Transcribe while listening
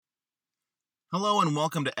Hello and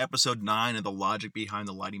welcome to episode 9 of the Logic Behind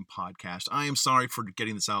the Lighting podcast. I am sorry for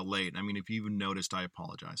getting this out late. I mean, if you even noticed, I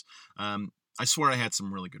apologize. I swear I had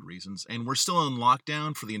some really good reasons, and we're still in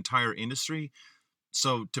lockdown for the entire industry.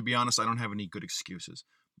 So, to be honest, I don't have any good excuses.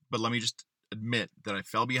 But let me just admit that I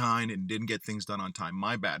fell behind and didn't get things done on time.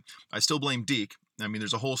 My bad. I still blame Deke. I mean,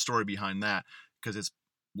 there's a whole story behind that because it's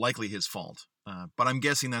likely his fault. But I'm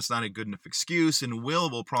guessing that's not a good enough excuse, and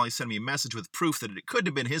Will probably send me a message with proof that it could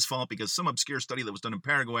have been his fault because some obscure study that was done in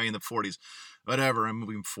Paraguay in the 40s. Whatever, I'm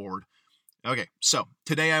moving forward. Okay, so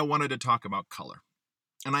today I wanted to talk about color.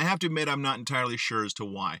 And I have to admit I'm not entirely sure as to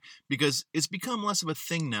why, because it's become less of a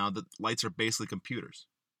thing now that lights are basically computers.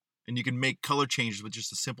 And you can make color changes with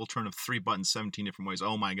just a simple turn of 3 buttons 17 different ways.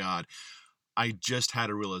 Oh my god, I just had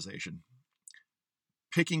a realization.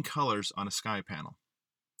 Picking colors on a sky panel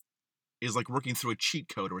is like working through a cheat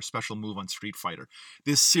code or a special move on Street Fighter.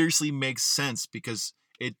 This seriously makes sense because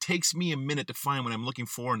it takes me a minute to find what I'm looking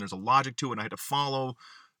for, and there's a logic to it, and I had to follow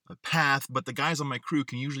a path, but the guys on my crew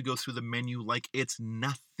can usually go through the menu like it's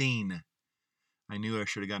nothing. I knew I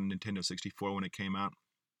should have gotten Nintendo 64 when it came out.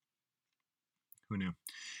 Who knew?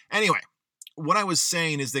 Anyway, what I was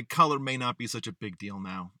saying is that color may not be such a big deal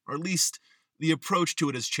now, or at least the approach to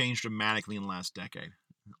it has changed dramatically in the last decade.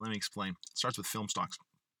 Let me explain. It starts with film stocks.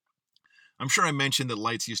 I'm sure I mentioned that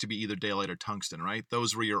lights used to be either daylight or tungsten, right?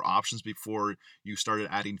 Those were your options before you started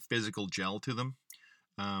adding physical gel to them.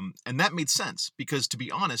 And that made sense because, to be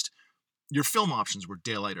honest, your film options were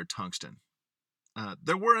daylight or tungsten.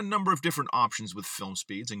 There were a number of different options with film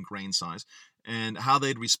speeds and grain size and how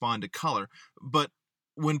they'd respond to color, but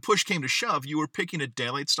when push came to shove, you were picking a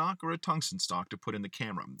daylight stock or a tungsten stock to put in the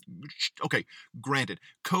camera. Okay, granted,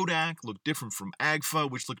 Kodak looked different from Agfa,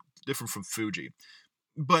 which looked different from Fuji,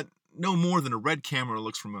 but no more than a red camera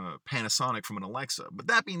looks from a Panasonic from an Alexa. But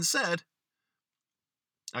that being said,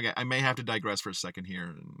 okay, I may have to digress for a second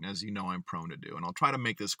here, as you know I'm prone to do, and I'll try to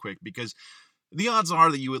make this quick because the odds are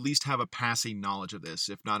that you at least have a passing knowledge of this,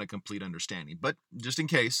 if not a complete understanding. But just in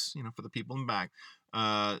case, for the people in the back.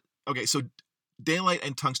 Okay, so daylight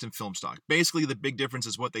and tungsten film stock. Basically, the big difference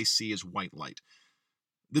is what they see as white light.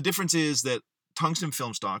 The difference is that tungsten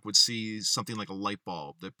film stock would see something like a light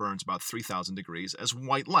bulb that burns about 3,000 degrees as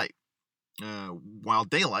white light, while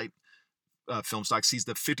daylight film stock sees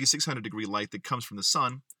the 5,600 degree light that comes from the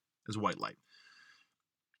sun as white light.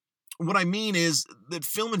 What I mean is that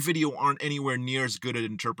film and video aren't anywhere near as good at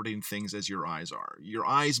interpreting things as your eyes are. Your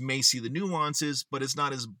eyes may see the nuances, but it's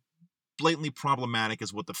not as blatantly problematic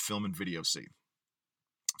as what the film and video see.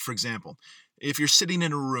 For example, if you're sitting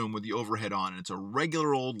in a room with the overhead on and it's a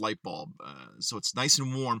regular old light bulb, so it's nice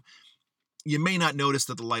and warm, you may not notice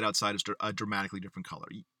that the light outside is a dramatically different color.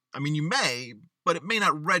 I mean, you may, but it may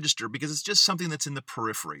not register because it's just something that's in the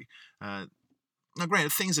periphery. Now,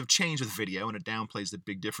 granted, things have changed with video, and it downplays the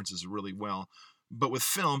big differences really well. But with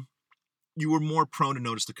film, you were more prone to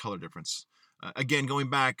notice the color difference. Again, going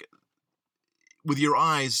back, with your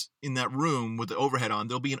eyes in that room with the overhead on,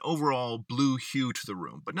 there'll be an overall blue hue to the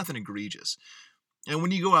room, but nothing egregious. And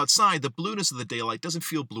when you go outside, the blueness of the daylight doesn't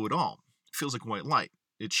feel blue at all. It feels like white light.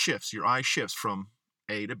 It shifts. Your eye shifts from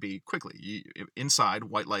A to B quickly. Inside,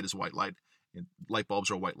 white light is white light. Light bulbs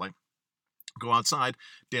are white light. Go outside,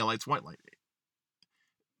 daylight's white light.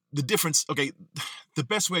 The difference, okay, the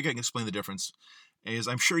best way I can explain the difference is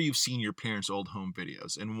I'm sure you've seen your parents' old home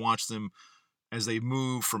videos and watched them as they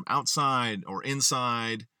move from outside or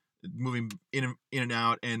inside, moving in and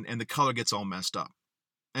out, and the color gets all messed up.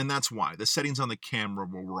 And that's why. The settings on the camera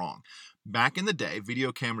were wrong. Back in the day,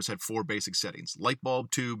 video cameras had 4 basic settings: light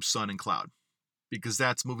bulb, tube, sun, and cloud, because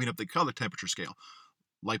that's moving up the color temperature scale.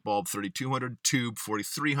 Light bulb 3200, tube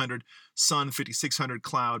 4300, sun 5600,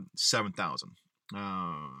 cloud 7000.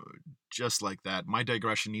 Just like that. My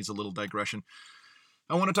digression needs a little digression.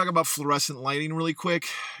 I want to talk about fluorescent lighting really quick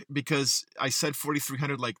because I said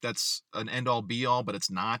 4300 like that's an end-all be-all, but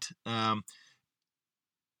it's not.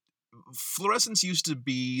 Fluorescents used to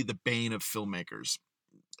be the bane of filmmakers.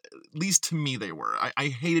 At least to me they were. I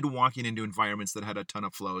hated walking into environments that had a ton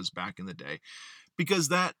of flows back in the day because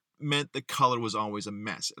that meant the color was always a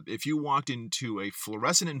mess. If you walked into a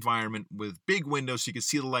fluorescent environment with big windows so you could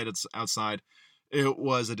see the light outside, it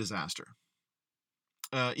was a disaster.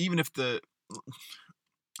 Even if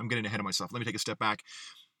I'm getting ahead of myself. Let me take a step back.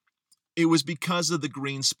 It was because of the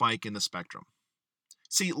green spike in the spectrum.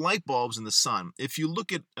 See, light bulbs in the sun, if you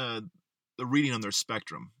look at the reading on their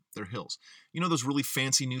spectrum, their hills, those really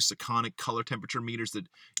fancy new Sekonic color temperature meters that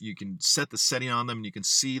you can set the setting on them and you can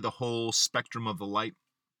see the whole spectrum of the light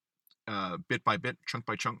bit by bit, chunk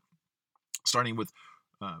by chunk, starting with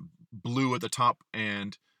blue at the top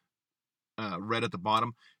and red at the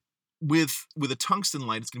bottom. with a tungsten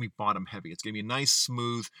light, it's going to be bottom heavy. It's going to be nice,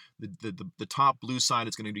 smooth. The top blue side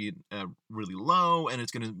is going to be really low, and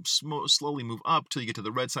it's going to slowly move up till you get to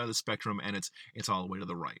the red side of the spectrum, and it's all the way to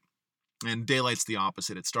the right. And daylight's the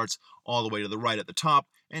opposite. It starts all the way to the right at the top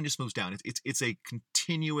and just moves down. It's a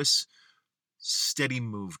continuous, steady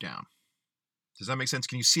move down. Does that make sense?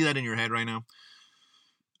 Can you see that in your head right now?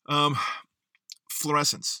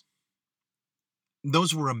 Fluorescents.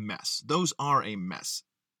 Those were a mess. Those are a mess.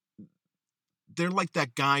 They're like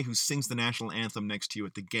that guy who sings the national anthem next to you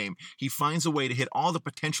at the game. He finds a way to hit all the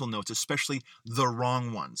potential notes, especially the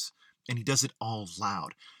wrong ones, and he does it all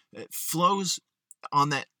loud. It flows on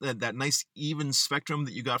that nice even spectrum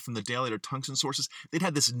that you got from the daylight or tungsten sources. They'd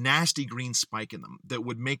had this nasty green spike in them that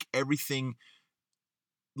would make everything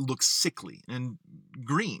look sickly and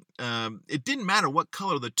green. It didn't matter what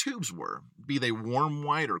color the tubes were, be they warm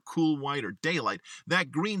white or cool white or daylight,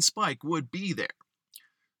 that green spike would be there.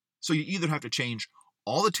 So you either have to change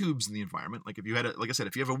all the tubes in the environment, like if you had like I said,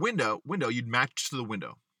 if you have a window, you'd match to the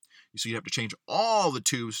window. So you'd have to change all the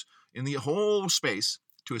tubes in the whole space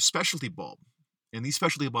to a specialty bulb. And these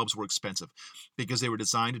specialty bulbs were expensive because they were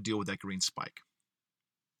designed to deal with that green spike.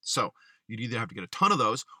 So you'd either have to get a ton of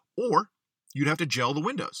those, or you'd have to gel the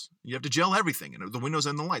windows. You have to gel everything, the windows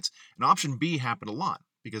and the lights. And option B happened a lot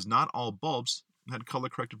because not all bulbs had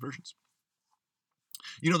color-corrected versions.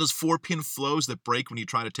 You know those 4-pin flows that break when you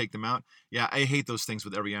try to take them out? Yeah, I hate those things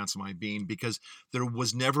with every ounce of my being because there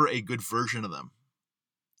was never a good version of them.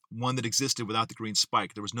 One that existed without the green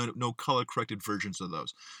spike. There was no color-corrected versions of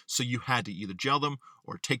those. So you had to either gel them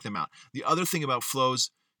or take them out. The other thing about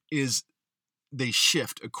flows is they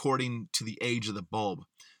shift according to the age of the bulb.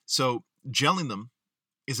 So gelling them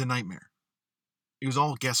is a nightmare. It was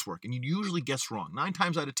all guesswork, and you'd usually guess wrong. 9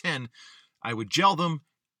 times out of 10, I would gel them,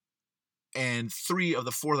 and 3 of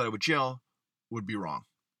the 4 that I would gel would be wrong.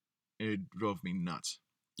 It drove me nuts.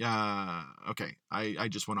 Okay, I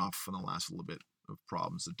just went off on the last little bit of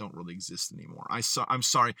problems that don't really exist anymore. I'm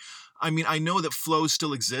sorry. I mean, I know that flows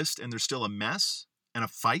still exist, and they're still a mess and a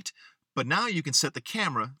fight, but now you can set the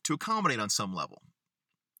camera to accommodate on some level.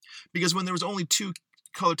 Because when there was only 2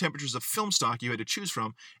 color temperatures of film stock you had to choose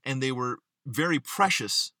from, and they were very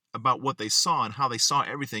precious about what they saw and how they saw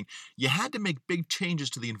everything, you had to make big changes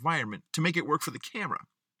to the environment to make it work for the camera.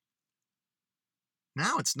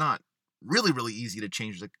 Now it's not really, really easy to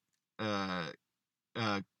change the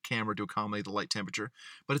camera to accommodate the light temperature,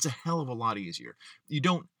 but it's a hell of a lot easier. You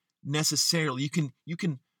don't necessarily, you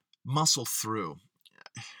can muscle through.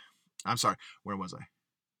 I'm sorry, where was I?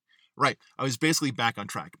 Right, I was basically back on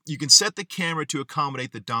track. You can set the camera to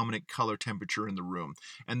accommodate the dominant color temperature in the room,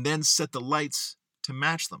 and then set the lights to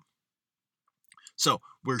match them. So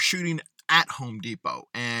we're shooting at Home Depot,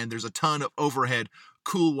 and there's a ton of overhead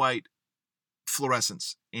cool white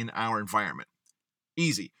fluorescence in our environment.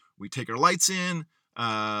 Easy. We take our lights in,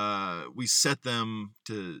 we set them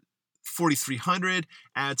to 4300,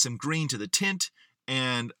 add some green to the tint,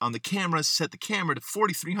 and on the camera, set the camera to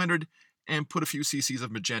 4300 and put a few cc's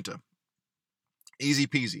of magenta. Easy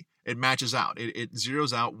peasy. It matches out. It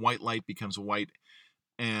zeroes out. White light becomes white,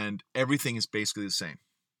 and everything is basically the same.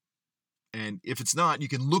 And if it's not, you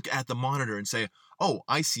can look at the monitor and say, oh,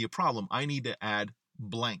 I see a problem. I need to add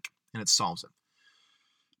blank, and it solves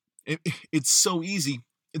it. It's so easy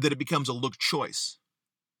that it becomes a look choice.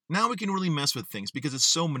 Now we can really mess with things because it's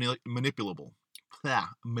so manipulable.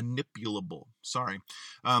 Manipulable. Sorry.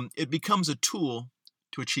 It becomes a tool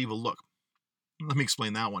to achieve a look. Let me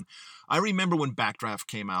explain that one. I remember when Backdraft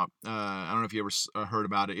came out. I don't know if you ever heard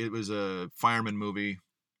about it. It was a fireman movie.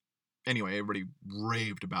 Anyway, everybody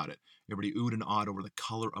raved about it. Everybody oohed and awed over the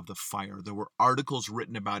color of the fire. There were articles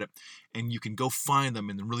written about it, and you can go find them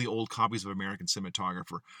in the really old copies of American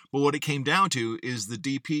Cinematographer. But what it came down to is the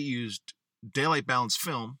DP used daylight balanced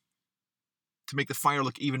film to make the fire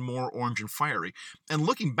look even more orange and fiery. And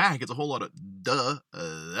looking back, it's a whole lot of,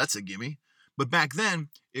 that's a gimme. But back then,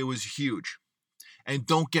 it was huge. And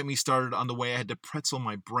don't get me started on the way I had to pretzel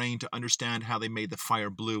my brain to understand how they made the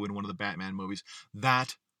fire blue in one of the Batman movies.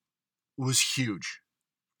 That was huge.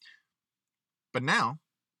 But now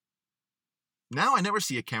I never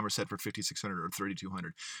see a camera set for 5600 or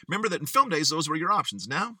 3200. Remember that in film days, those were your options.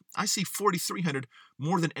 Now I see 4300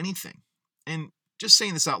 more than anything. And just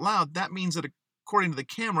saying this out loud, that means that according to the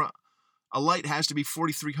camera, a light has to be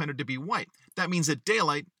 4300 to be white. That means that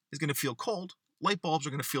daylight is going to feel cold. Light bulbs are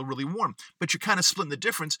going to feel really warm. But you're kind of splitting the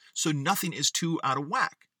difference, so nothing is too out of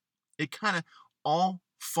whack. It kind of all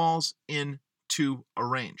falls into a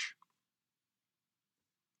range,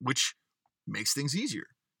 which makes things easier.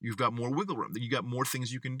 You've got more wiggle room. You've got more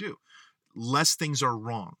things you can do. Less things are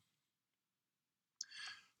wrong.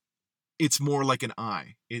 it's more like an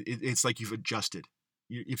eye. It's like you've adjusted.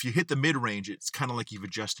 If you hit the mid-range, it's kind of like you've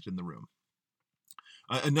adjusted in the room.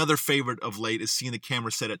 Another favorite of late is seeing the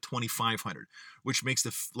camera set at 2500, which makes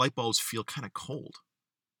the light bulbs feel kind of cold.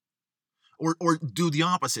 Or do the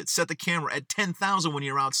opposite. Set the camera at 10,000 when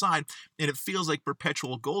you're outside, and it feels like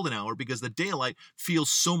perpetual golden hour because the daylight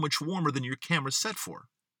feels so much warmer than your camera's set for.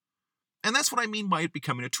 And that's what I mean by it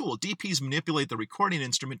becoming a tool. DPs manipulate the recording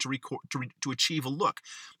instrument to achieve a look.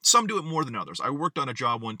 Some do it more than others. I worked on a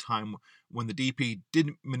job one time when the DP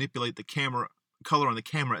didn't manipulate the camera color on the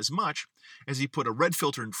camera as much as he put a red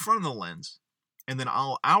filter in front of the lens, and then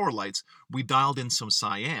all our lights, we dialed in some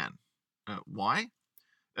cyan. Why?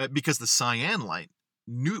 Because the cyan light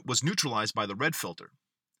was neutralized by the red filter.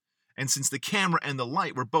 And since the camera and the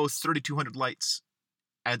light were both 3200 lights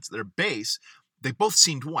at their base, they both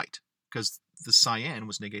seemed white because the cyan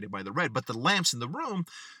was negated by the red. But the lamps in the room,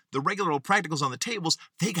 the regular old practicals on the tables,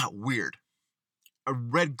 they got weird. A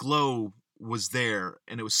red glow was there,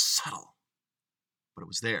 and it was subtle, but it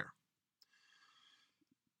was there.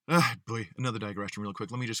 Boy, another digression real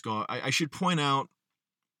quick. Let me just go. I should point out,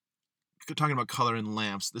 talking about color in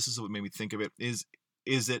lamps, this is what made me think of it, is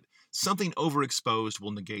that something overexposed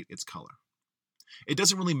will negate its color. It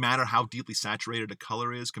doesn't really matter how deeply saturated a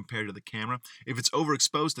color is compared to the camera. If it's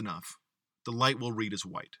overexposed enough, the light will read as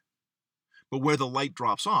white. But where the light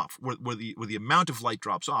drops off, where the amount of light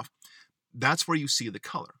drops off, that's where you see the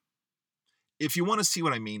color. If you want to see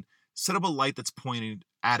what I mean, set up a light that's pointed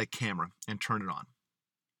at a camera and turn it on.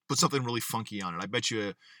 Put something really funky on it. I bet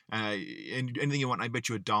you, anything you want, I bet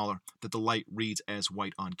you $1 that the light reads as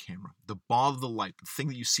white on camera. The ball of the light, the thing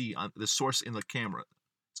that you see on the source in the camera,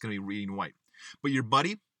 is going to be reading white. But your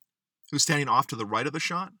buddy, who's standing off to the right of the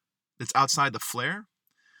shot, that's outside the flare,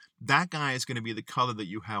 that guy is going to be the color that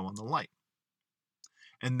you have on the light.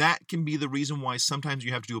 And that can be the reason why sometimes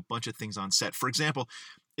you have to do a bunch of things on set. For example,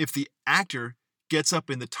 if the actor gets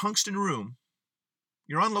up in the tungsten room,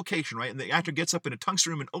 you're on location, right? And the actor gets up in a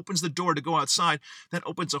tungsten room and opens the door to go outside, that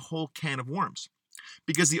opens a whole can of worms.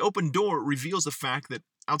 Because the open door reveals the fact that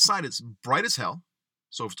outside it's bright as hell,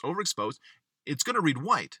 so if it's overexposed, it's going to read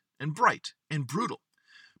white and bright and brutal.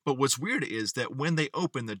 But what's weird is that when they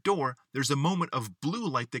open the door, there's a moment of blue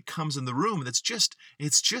light that comes in the room that's just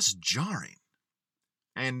jarring.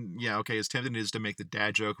 And yeah, okay, as tempting it is to make the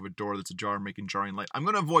dad joke of a door that's ajar making jarring light, I'm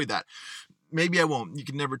going to avoid that. Maybe I won't. You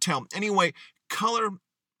can never tell. Anyway, color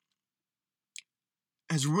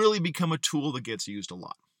has really become a tool that gets used a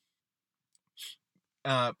lot.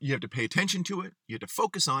 You have to pay attention to it. You have to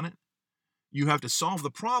focus on it. You have to solve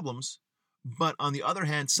the problems. But on the other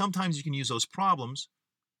hand, sometimes you can use those problems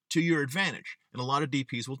to your advantage. And a lot of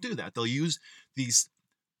DPs will do that. They'll use these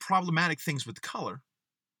problematic things with color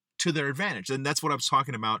to their advantage. And that's what I was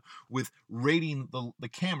talking about with rating the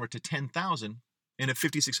camera to 10,000 in a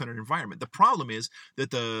 5600 environment. The problem is that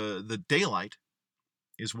the daylight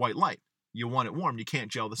is white light. You want it warm. You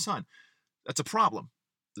can't gel the sun. That's a problem.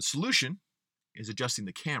 The solution is adjusting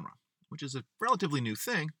the camera, which is a relatively new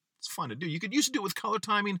thing. It's fun to do. You could used to do it with color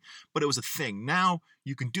timing, but it was a thing. Now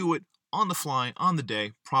you can do it on the fly, on the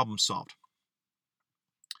day, problem solved.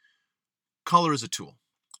 Color is a tool.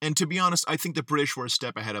 And to be honest, I think the British were a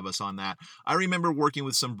step ahead of us on that. I remember working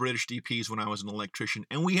with some British DPs when I was an electrician,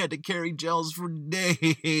 and we had to carry gels for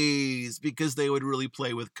days because they would really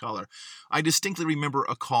play with color. I distinctly remember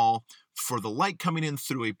a call for the light coming in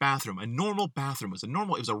through a bathroom. A normal bathroom. It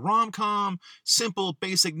was a rom-com, simple,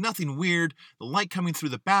 basic, nothing weird. The light coming through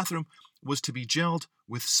the bathroom was to be gelled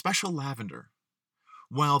with special lavender,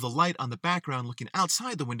 while the light on the background looking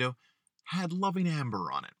outside the window had loving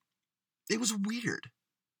amber on it. It was weird.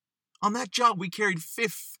 On that job, we carried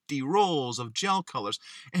 50 rolls of gel colors,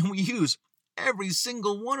 and we used every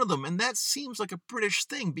single one of them. And that seems like a British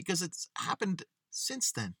thing because it's happened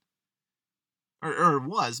since then. Or it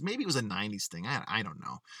was. Maybe it was a 90s thing. I don't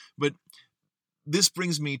know. But this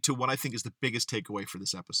brings me to what I think is the biggest takeaway for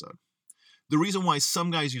this episode. The reason why some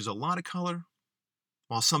guys use a lot of color,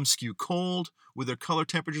 while some skew cold with their color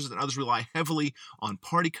temperatures and others rely heavily on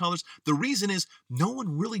party colors, the reason is no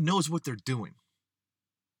one really knows what they're doing.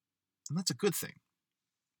 And that's a good thing.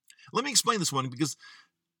 Let me explain this one because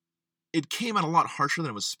it came out a lot harsher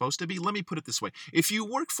than it was supposed to be. Let me put it this way. If you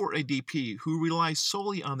work for a DP who relies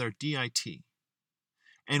solely on their DIT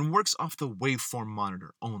and works off the waveform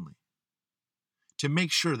monitor only to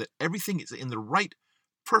make sure that everything is in the right,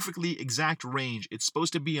 perfectly exact range it's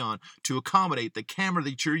supposed to be on to accommodate the camera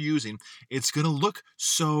that you're using, it's going to look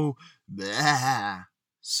so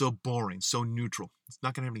boring, so neutral. It's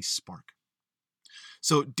not going to have any spark.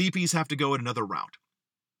 So DPs have to go another route.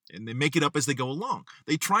 And they make it up as they go along.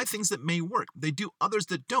 They try things that may work. They do others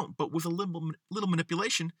that don't, but with a little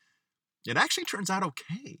manipulation, it actually turns out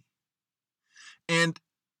okay. And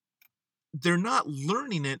they're not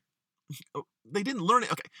learning it. They didn't learn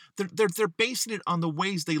it. Okay, they're basing it on the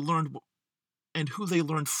ways they learned and who they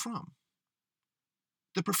learned from.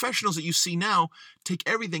 The professionals that you see now take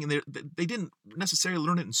everything, and they didn't necessarily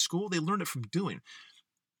learn it in school. They learned it from doing.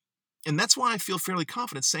 And that's why I feel fairly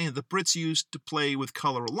confident saying that the Brits used to play with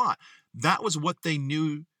color a lot. That was what they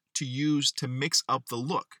knew to use to mix up the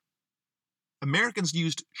look. Americans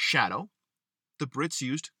used shadow. The Brits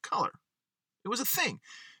used color. It was a thing.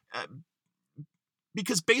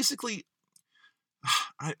 Because basically,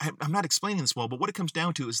 I'm not explaining this well, but what it comes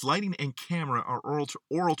down to is lighting and camera are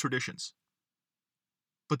oral traditions.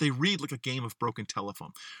 But they read like a game of broken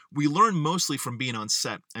telephone. We learn mostly from being on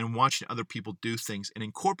set and watching other people do things and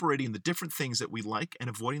incorporating the different things that we like and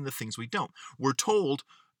avoiding the things we don't. We're told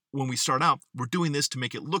when we start out, we're doing this to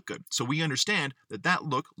make it look good. So we understand that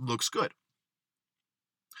look looks good.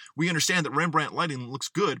 We understand that Rembrandt lighting looks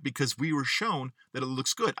good because we were shown that it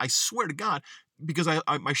looks good. I swear to God, because I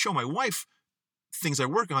show my wife things I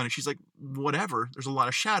work on, and she's like, whatever, there's a lot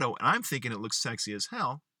of shadow, and I'm thinking it looks sexy as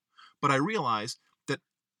hell. But I realize that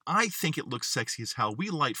I think it looks sexy as hell. We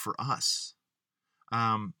light for us.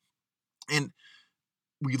 And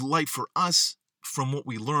we light for us from what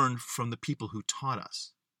we learned from the people who taught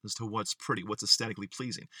us as to what's pretty, what's aesthetically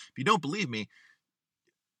pleasing. If you don't believe me,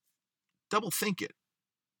 double think it,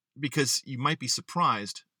 because you might be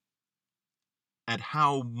surprised at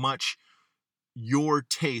how much your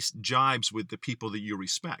taste jibes with the people that you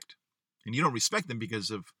respect. And you don't respect them because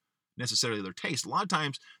of necessarily their taste. A lot of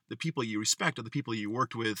times, the people you respect are the people you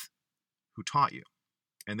worked with who taught you,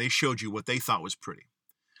 and they showed you what they thought was pretty.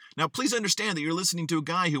 Now, please understand that you're listening to a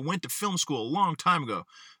guy who went to film school a long time ago,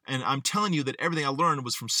 and I'm telling you that everything I learned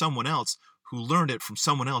was from someone else who learned it from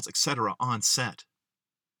someone else, etc., on set.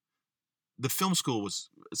 The film school was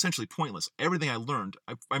essentially pointless. Everything I learned,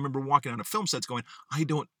 I remember walking on a film sets going, I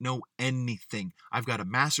don't know anything. I've got a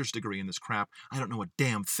master's degree in this crap. I don't know a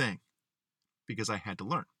damn thing, because I had to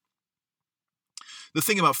learn. The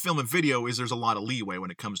thing about film and video is there's a lot of leeway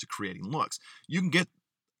when it comes to creating looks. You can get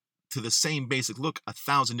to the same basic look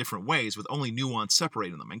 1,000 different ways with only nuance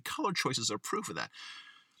separating them, and color choices are proof of that.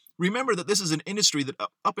 Remember that this is an industry that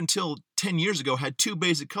up until 10 years ago had two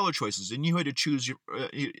basic color choices, and you had to choose you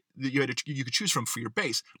could choose from for your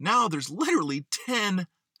base. Now there's literally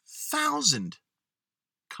 10,000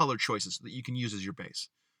 color choices that you can use as your base.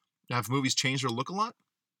 Now, have movies changed their look a lot?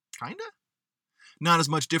 Kinda. Not as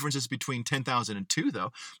much differences between 10,000 and 2,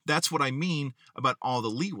 though. That's what I mean about all the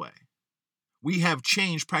leeway. We have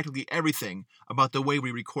changed practically everything about the way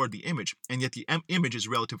we record the image, and yet the image is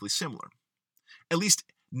relatively similar. At least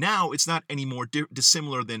now it's not any more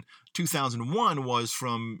dissimilar than 2001 was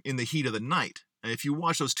from In the Heat of the Night. And if you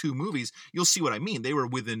watch those two movies, you'll see what I mean. They were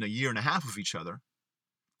within a year and a half of each other,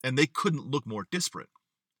 and they couldn't look more disparate.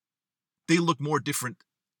 They look more different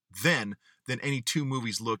then than any two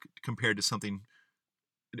movies look compared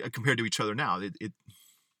to each other now.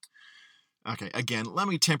 Okay, again, let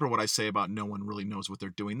me temper what I say about no one really knows what they're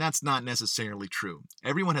doing. That's not necessarily true.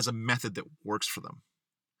 Everyone has a method that works for them.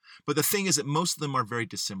 But the thing is that most of them are very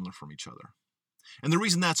dissimilar from each other. And the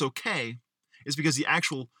reason that's okay is because the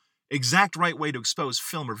actual exact right way to expose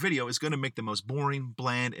film or video is going to make the most boring,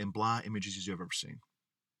 bland, and blah images you've ever seen.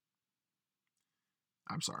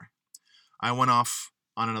 I'm sorry. I went off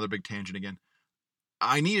on another big tangent again.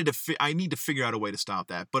 I need to figure out a way to stop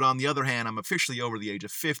that. But on the other hand, I'm officially over the age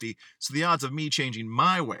of 50, so the odds of me changing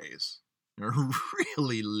my ways are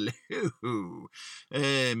really low.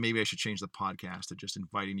 Maybe I should change the podcast to just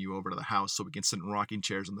inviting you over to the house so we can sit in rocking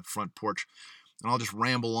chairs on the front porch, and I'll just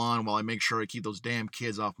ramble on while I make sure I keep those damn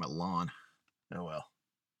kids off my lawn. Oh well,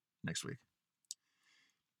 next week.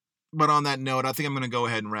 But on that note, I think I'm going to go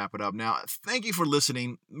ahead and wrap it up now. Thank you for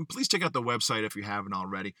listening. Please check out the website if you haven't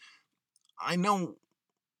already. I don't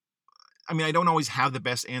always have the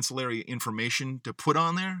best ancillary information to put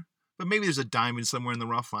on there, but maybe there's a diamond somewhere in the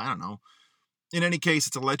rough. I don't know. In any case,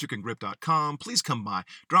 it's electricandgrip.com. Please come by.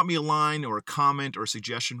 Drop me a line or a comment or a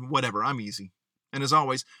suggestion, whatever. I'm easy. And as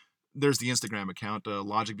always, there's the Instagram account,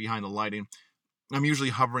 Logic Behind the Lighting. I'm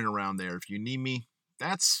usually hovering around there. If you need me,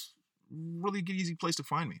 that's a really good, easy place to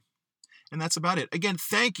find me. And that's about it. Again,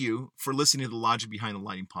 thank you for listening to the Logic Behind the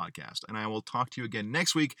Lighting podcast. And I will talk to you again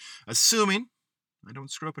next week, assuming I don't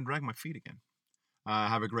screw up and drag my feet again.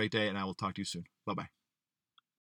 Have a great day, and I will talk to you soon. Bye-bye.